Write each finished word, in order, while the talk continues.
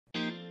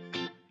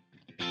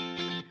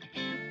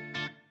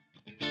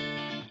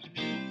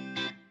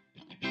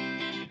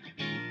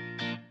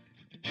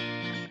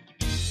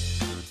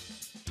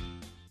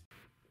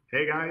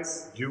Hey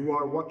guys, you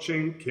are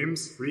watching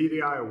Kim's 3D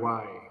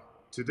DIY.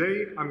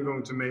 Today I'm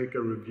going to make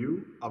a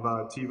review of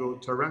a Tevo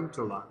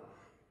Tarantula.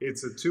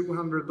 It's a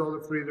 $200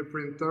 3D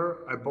printer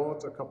I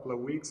bought a couple of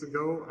weeks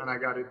ago and I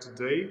got it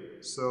today,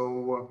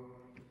 so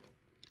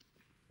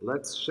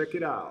let's check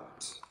it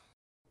out.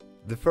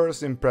 The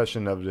first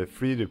impression of the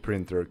 3D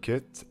printer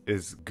kit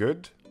is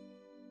good.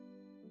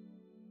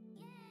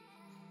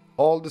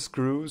 All the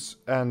screws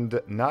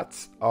and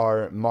nuts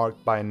are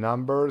marked by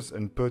numbers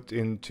and put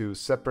into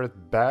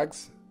separate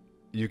bags.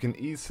 You can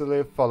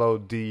easily follow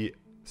the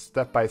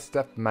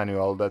step-by-step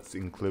manual that's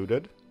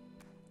included.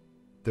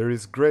 There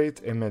is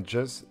great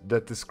images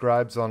that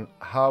describes on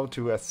how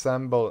to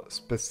assemble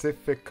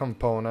specific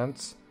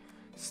components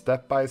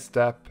step by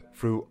step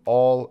through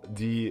all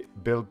the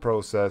build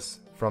process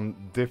from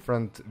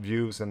different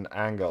views and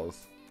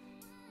angles.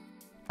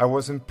 I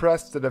was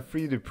impressed that a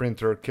 3D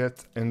printer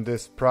kit in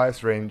this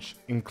price range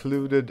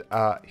included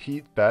a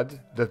heat bed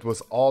that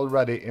was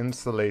already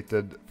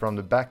insulated from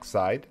the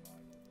backside.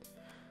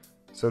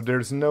 So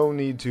there's no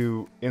need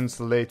to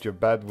insulate your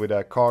bed with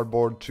a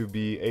cardboard to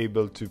be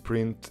able to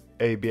print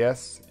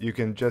ABS. You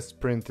can just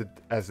print it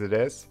as it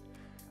is.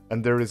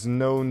 And there is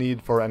no need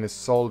for any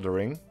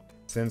soldering,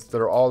 since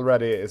there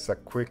already is a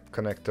quick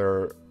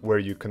connector where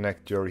you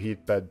connect your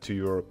heat bed to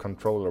your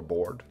controller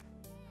board.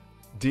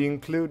 The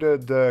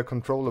included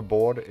controller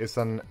board is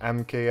an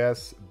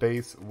MKS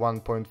base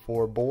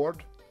 1.4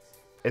 board.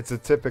 It's a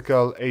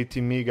typical 80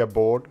 mega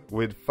board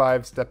with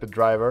 5 stepper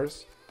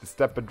drivers. The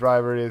stepper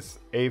driver is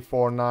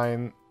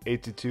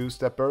A4982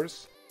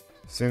 steppers.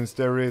 Since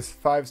there is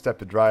 5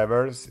 stepper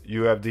drivers,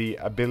 you have the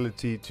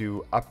ability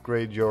to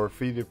upgrade your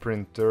 3D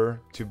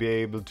printer to be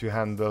able to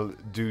handle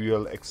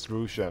dual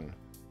extrusion.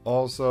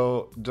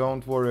 Also,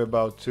 don't worry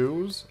about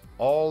tools.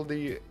 All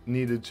the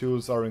needed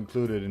tools are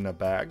included in a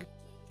bag.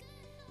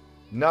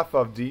 Enough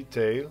of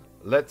detail,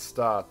 let's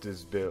start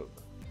this build.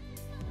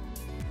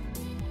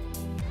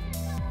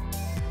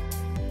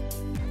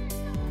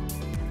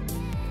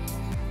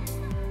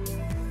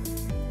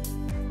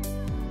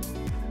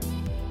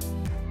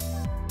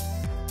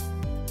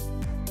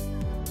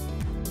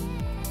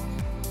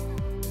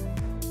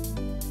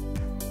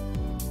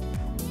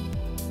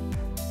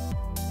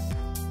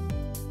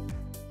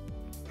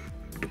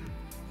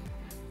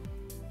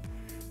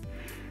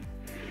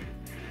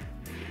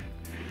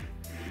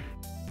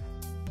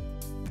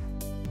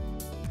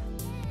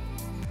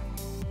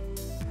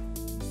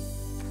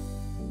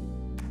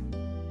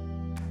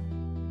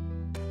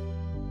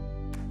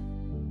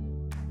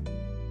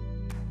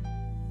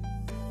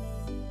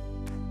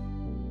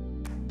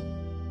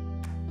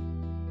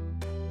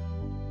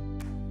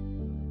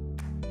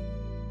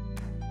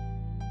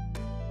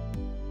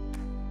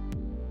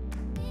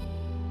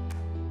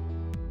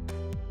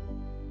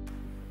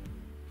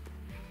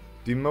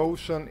 The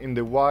motion in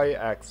the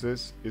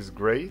Y-axis is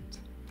great.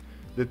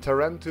 The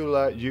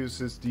Tarantula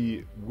uses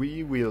the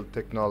V-wheel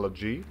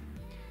technology.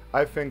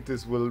 I think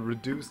this will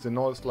reduce the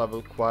noise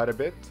level quite a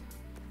bit.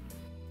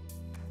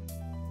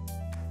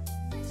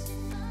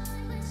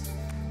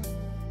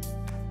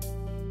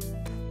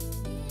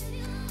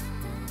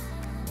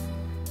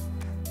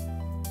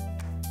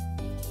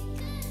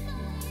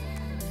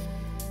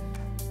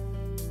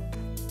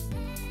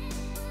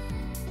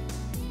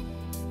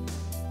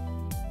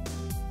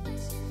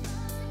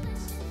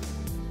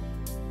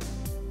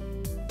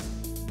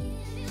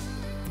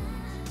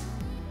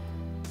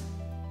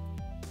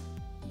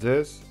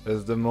 This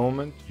is the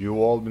moment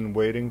you all been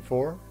waiting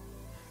for.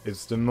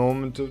 It's the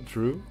moment of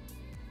truth.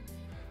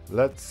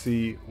 Let's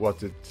see what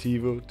the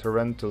Tevo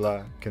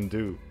Tarantula can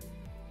do.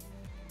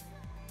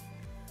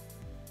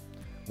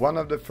 One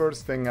of the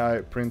first thing I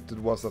printed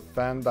was a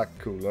fan duct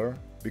cooler,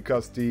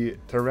 because the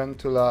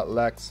Tarantula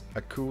lacks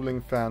a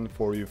cooling fan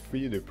for your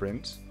 3D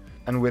prints,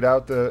 and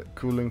without the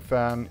cooling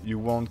fan you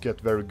won't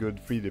get very good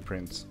 3D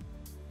prints.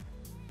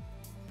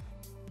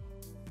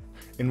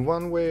 In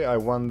one way I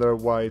wonder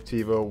why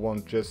Tevo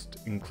won't just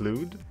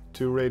include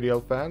 2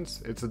 radial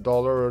fans. It's $1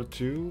 or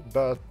 $2,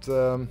 but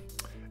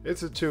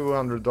it's a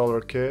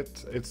 $200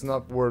 kit. It's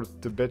not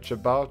worth the bitch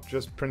about.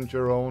 Just print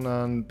your own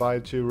and buy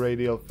 2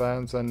 radial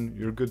fans and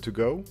you're good to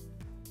go.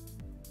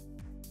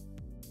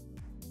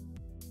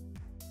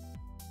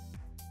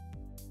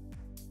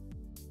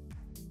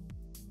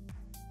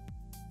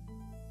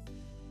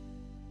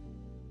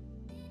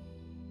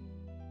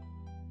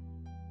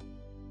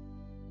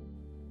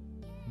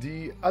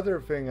 The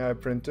other thing I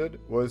printed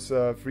was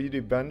a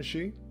 3D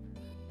Banshee,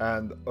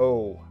 and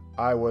oh,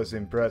 I was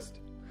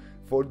impressed.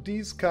 For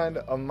these kind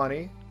of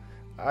money,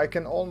 I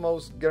can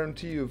almost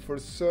guarantee you for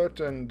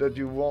certain that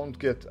you won't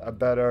get a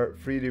better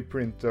 3D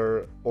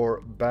printer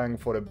or bang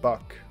for the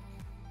buck.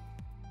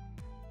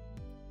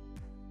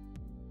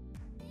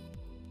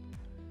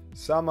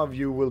 Some of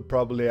you will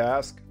probably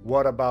ask,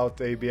 what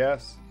about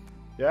ABS?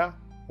 Yeah,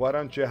 why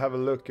don't you have a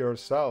look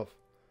yourself?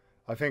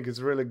 I think it's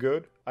really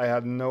good. I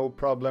had no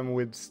problem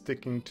with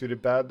sticking to the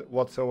bed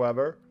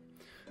whatsoever.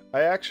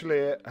 I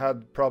actually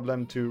had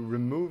problem to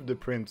remove the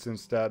prints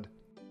instead.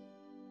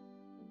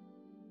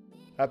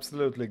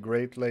 Absolutely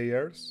great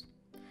layers.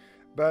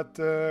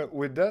 But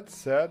with that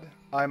said,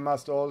 I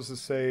must also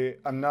say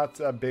I'm not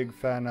a big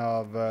fan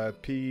of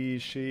PE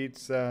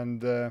sheets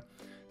and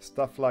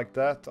stuff like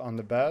that on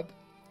the bed.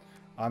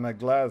 I'm a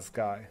glass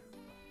guy.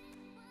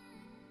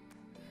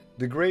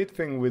 The great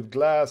thing with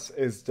glass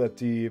is that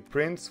the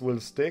prints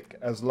will stick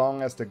as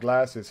long as the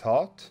glass is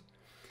hot.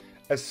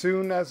 As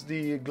soon as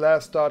the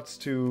glass starts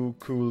to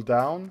cool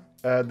down,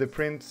 the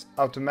print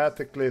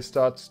automatically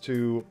starts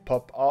to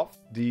pop off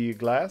the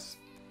glass.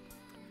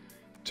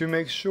 To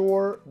make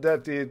sure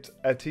that it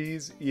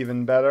adheres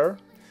even better,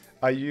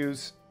 I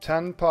use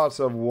 10 parts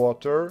of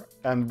water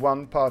and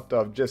 1 part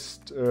of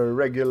just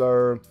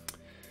regular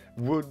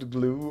wood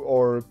glue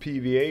or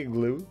PVA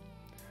glue.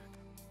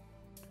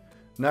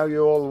 Now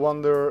you all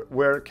wonder,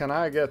 where can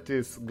I get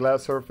this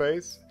glass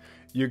surface?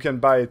 You can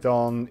buy it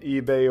on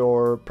eBay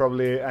or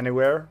probably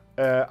anywhere.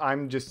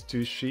 I'm just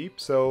too cheap,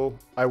 so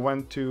I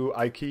went to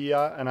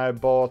IKEA and I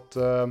bought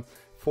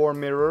 4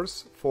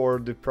 mirrors for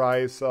the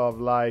price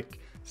of like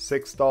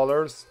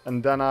 $6,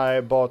 and then I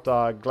bought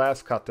a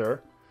glass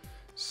cutter.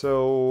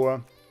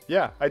 So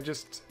yeah, I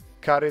just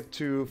cut it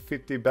to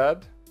fit the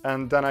bed,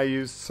 and then I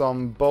used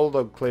some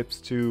bulldog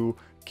clips to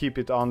keep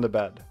it on the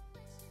bed.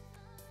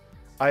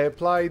 I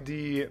applied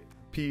the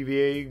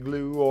PVA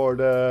glue or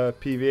the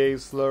PVA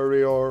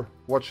slurry, or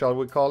what shall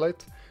we call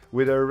it,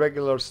 with a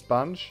regular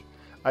sponge.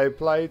 I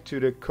apply it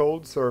to the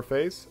cold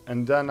surface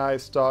and then I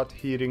start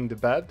heating the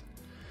bed.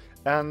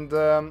 And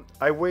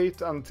I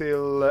wait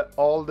until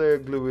all the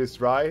glue is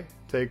dry,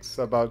 takes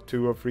about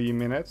 2 or 3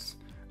 minutes,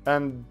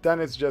 and then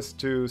it's just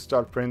to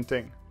start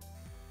printing.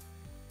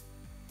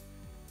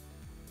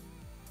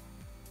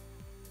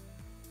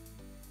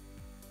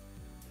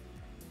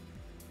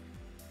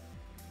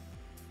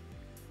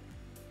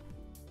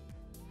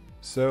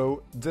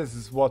 So this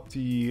is what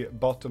the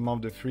bottom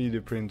of the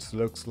 3D prints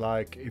looks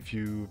like if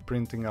you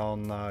printing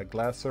on a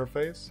glass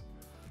surface.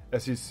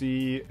 As you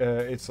see,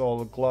 it's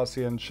all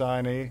glossy and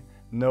shiny,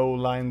 no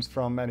lines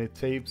from any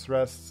tapes,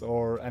 rests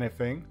or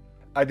anything.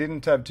 I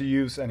didn't have to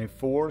use any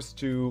force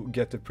to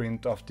get the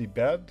print off the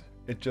bed,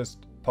 it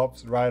just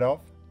pops right off.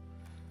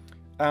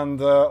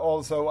 And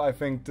also I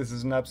think this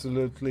is an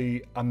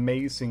absolutely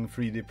amazing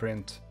 3D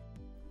print.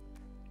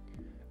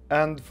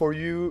 And for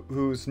you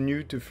who's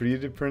new to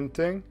 3D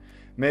printing,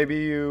 maybe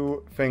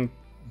you think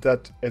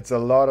that it's a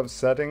lot of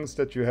settings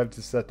that you have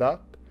to set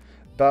up,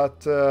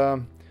 but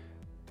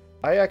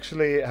I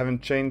actually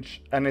haven't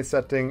changed any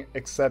setting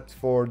except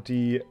for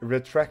the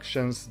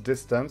retractions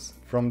distance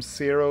from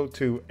 0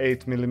 to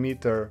 8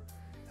 mm,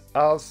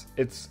 as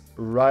it's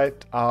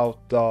right out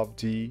of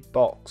the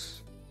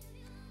box.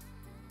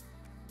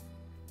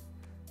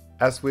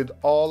 As with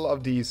all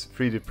of these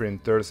 3D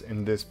printers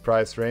in this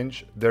price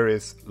range, there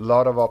is a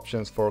lot of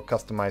options for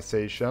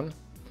customization.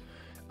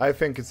 I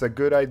think it's a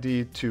good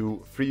idea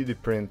to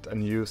 3D print a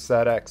new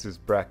Z-axis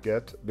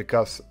bracket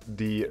because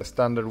the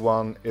standard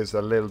one is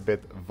a little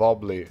bit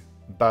wobbly,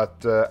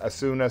 but as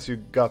soon as you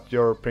got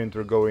your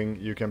printer going,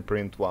 you can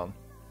print one.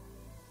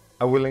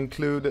 I will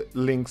include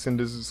links in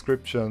the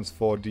descriptions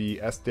for the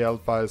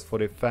STL files for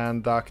the fan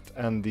duct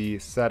and the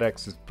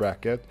Z-axis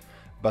bracket,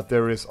 but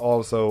there is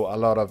also a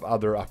lot of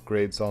other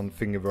upgrades on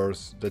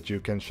Thingiverse that you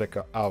can check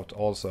out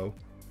also.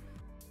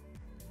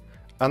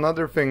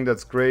 Another thing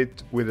that's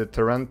great with the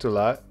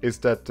Tarantula is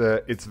that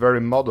it's very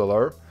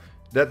modular.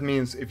 That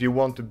means if you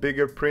want a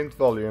bigger print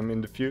volume in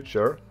the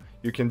future,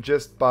 you can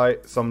just buy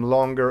some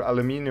longer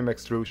aluminum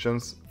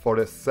extrusions for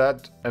the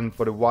Z and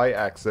for the Y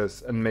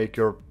axis and make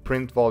your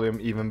print volume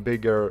even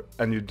bigger,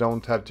 and you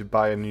don't have to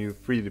buy a new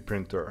 3D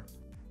printer.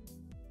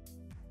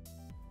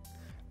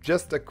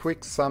 Just a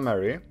quick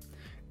summary.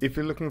 If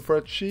you're looking for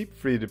a cheap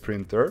 3D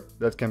printer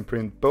that can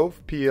print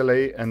both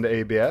PLA and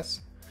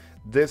ABS,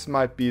 this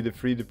might be the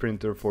 3D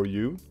printer for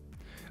you.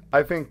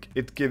 I think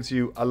it gives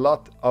you a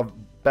lot of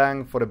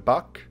bang for the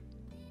buck.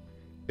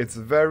 It's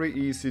very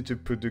easy to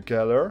put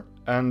together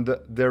and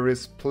there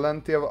is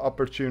plenty of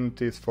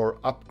opportunities for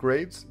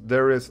upgrades.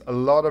 There is a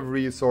lot of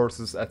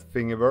resources at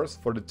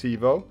Thingiverse for the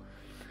Tevo,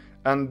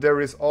 and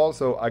there is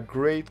also a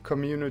great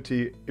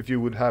community if you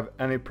would have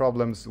any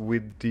problems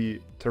with the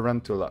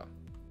Tarantula.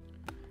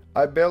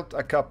 I built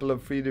a couple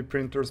of 3D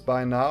printers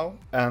by now,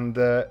 and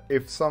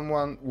if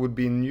someone would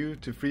be new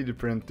to 3D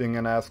printing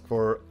and ask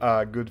for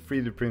a good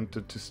 3D printer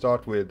to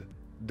start with,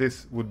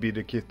 this would be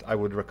the kit I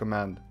would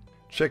recommend.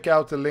 Check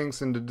out the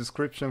links in the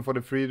description for the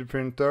 3D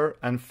printer,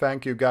 and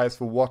thank you guys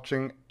for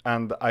watching,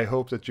 and I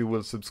hope that you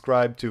will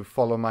subscribe to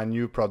follow my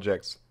new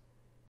projects.